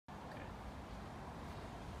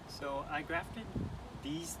So I grafted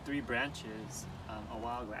these 3 branches a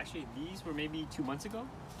while ago. Actually, these were maybe 2 months ago,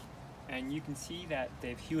 and you can see that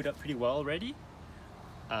they've healed up pretty well already.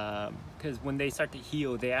 Because when they start to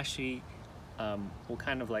heal, they actually will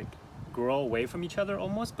kind of like grow away from each other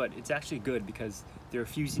almost, but it's actually good because they're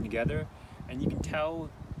fusing together, and you can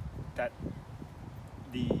tell that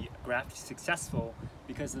the graft is successful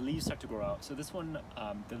because the leaves start to grow out. So this one,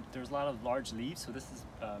 there's a lot of large leaves, so this is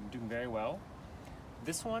doing very well.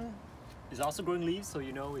 This one is also growing leaves, so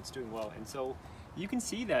you know it's doing well. And so you can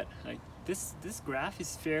see that like this graft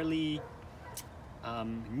is fairly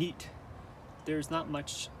neat. There's not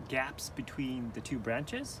much gaps between the 2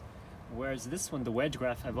 branches, whereas this one, the wedge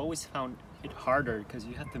graft, I've always found it harder because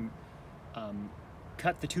you have to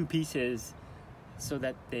cut the 2 pieces so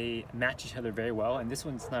that they match each other very well, and this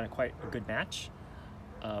one's not quite a good match,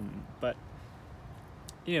 but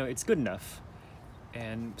you know, it's good enough.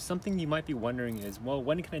 And something you might be wondering is, well,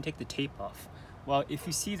 when can I take the tape off? Well, if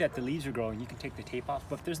you see that the leaves are growing, you can take the tape off,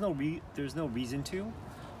 but there's no reason to.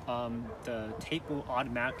 The tape will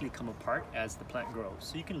automatically come apart as the plant grows,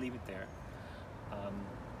 so you can leave it there.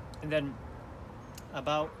 And then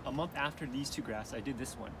about a month after these 2 grafts, I did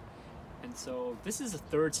this one. And so this is a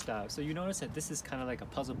 3rd style. So you notice that this is kind of like a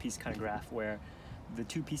puzzle piece kind of graft where the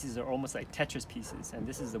 2 pieces are almost like Tetris pieces, and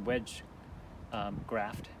this is the wedge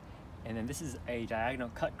graft. And then this is a diagonal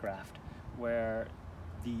cut graft where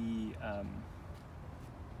the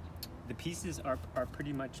pieces are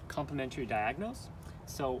pretty much complementary diagonals.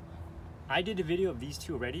 So I did a video of these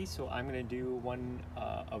 2 already, so I'm going to do one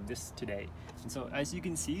of this today. And so as you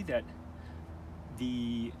can see that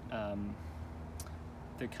the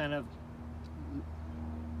kind of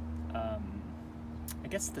I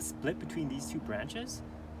guess the split between these 2 branches,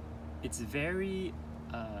 it's very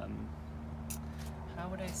how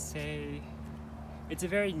would I say, it's a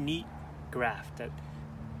very neat graft. That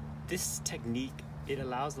this technique, it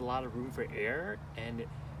allows a lot of room for air, and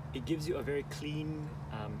it gives you a very clean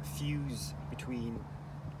fuse between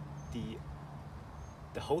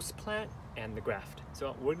the host plant and the graft.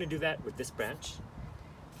 So we're going to do that with this branch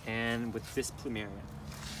and with this plumeria.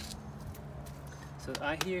 So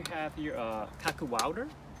I have here Kaku Wilder.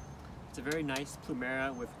 It's a very nice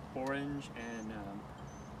plumeria with orange and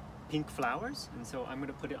pink flowers, and so I'm going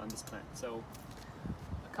to put it on this plant. So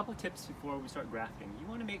a couple tips before we start grafting. You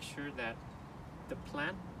want to make sure that the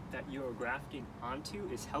plant that you're grafting onto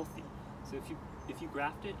is healthy. So if you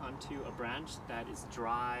graft it onto a branch that is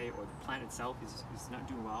dry, or the plant itself is not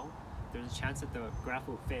doing well, there's a chance that the graft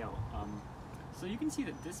will fail. So you can see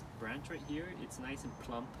that this branch right here, it's nice and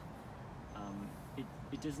plump.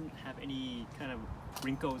 It doesn't have any kind of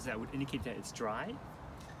wrinkles that would indicate that it's dry.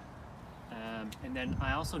 And then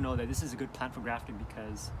I also know that this is a good plant for grafting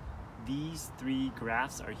because these 3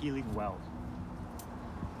 grafts are healing well.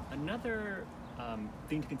 Another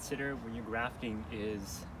thing to consider when you're grafting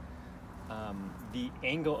is the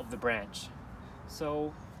angle of the branch.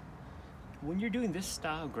 So when you're doing this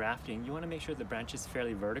style of grafting, you want to make sure the branch is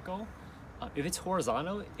fairly vertical. If it's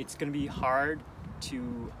horizontal, it's going to be hard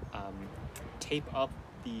to tape up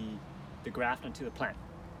the graft onto the plant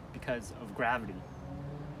because of gravity.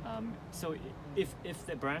 So if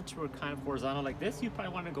the branch were kind of horizontal like this, you'd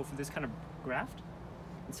probably want to go for this kind of graft.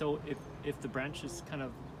 And so if the branch is kind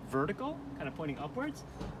of vertical, kind of pointing upwards,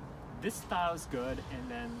 this style is good,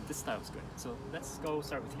 and then this style is good. So let's go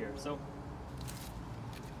start with here. So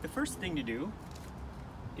the first thing to do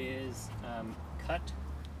is cut.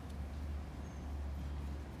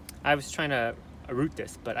 I was trying to root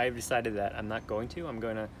this, but I've decided that I'm not going to. I'm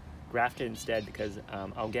going to graft it instead because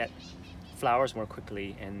I'll get flowers more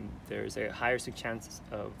quickly, and there's a higher chance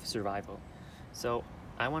of survival. So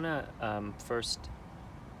I want to first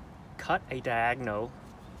cut a diagonal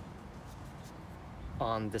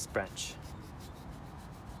on this branch.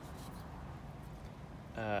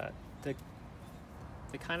 The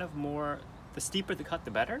kind of more, the steeper the cut,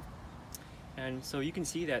 the better. And so you can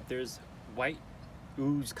see that there's white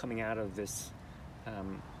ooze coming out of this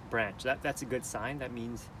branch. That's a good sign. That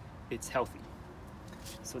means it's healthy.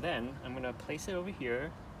 So then I'm going to place it over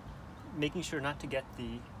here, making sure not to get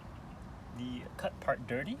the cut part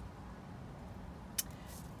dirty.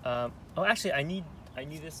 Oh, actually, I need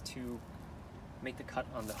this to make the cut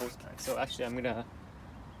on the host plant. So actually, I'm going to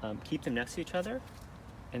keep them next to each other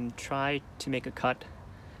and try to make a cut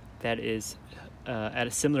that is at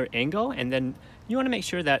a similar angle. And then you want to make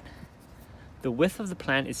sure that the width of the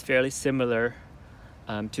plant is fairly similar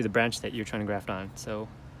to the branch that you're trying to graft on. So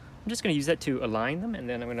I'm just going to use that to align them, and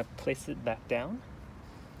then I'm going to place it back down.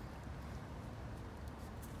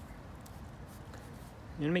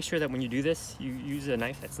 You want to make sure that when you do this, you use a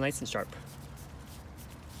knife that's nice and sharp.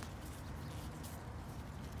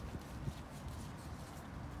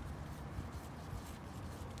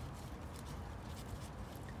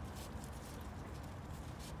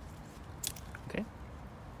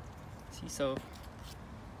 See, so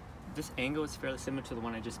this angle is fairly similar to the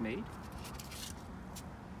one I just made.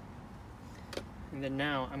 And then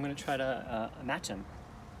now I'm going to try to match them.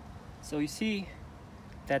 So you see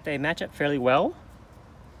that they match up fairly well.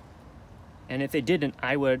 And if they didn't,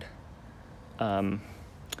 I would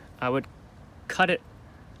cut it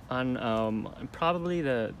on probably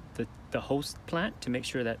the host plant to make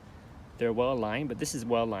sure that they're well aligned, but this is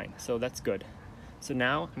well aligned, so that's good. So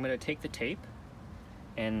now I'm going to take the tape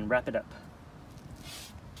and wrap it up.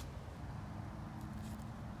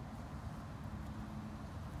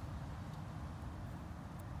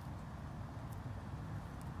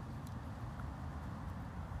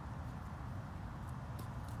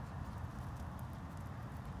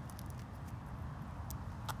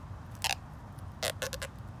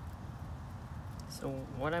 So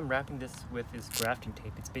what I'm wrapping this with is grafting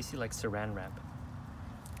tape. It's basically like saran wrap.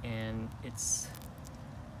 And it's,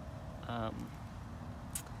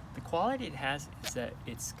 the quality it has is that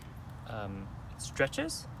it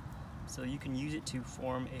stretches, so you can use it to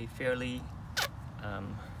form a fairly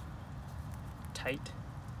tight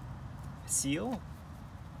seal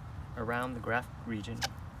around the graft region.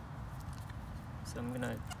 So I'm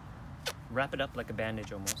gonna wrap it up like a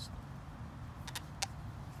bandage almost.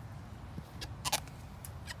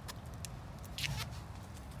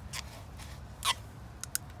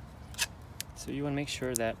 So you want to make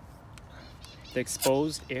sure that the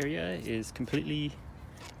exposed area is completely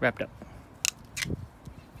wrapped up.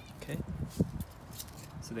 Okay,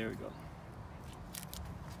 so there we go.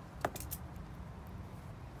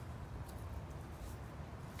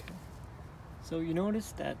 Okay, so you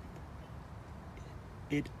notice that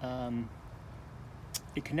it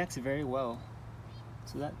connects very well.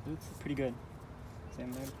 So that looks pretty good. So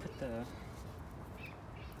I'm going to put the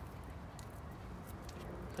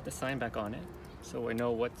sign back on it, so I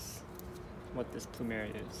know what this plumeria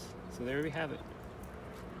is. So there we have it.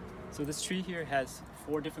 So this tree here has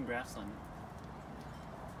 4 different grafts on it.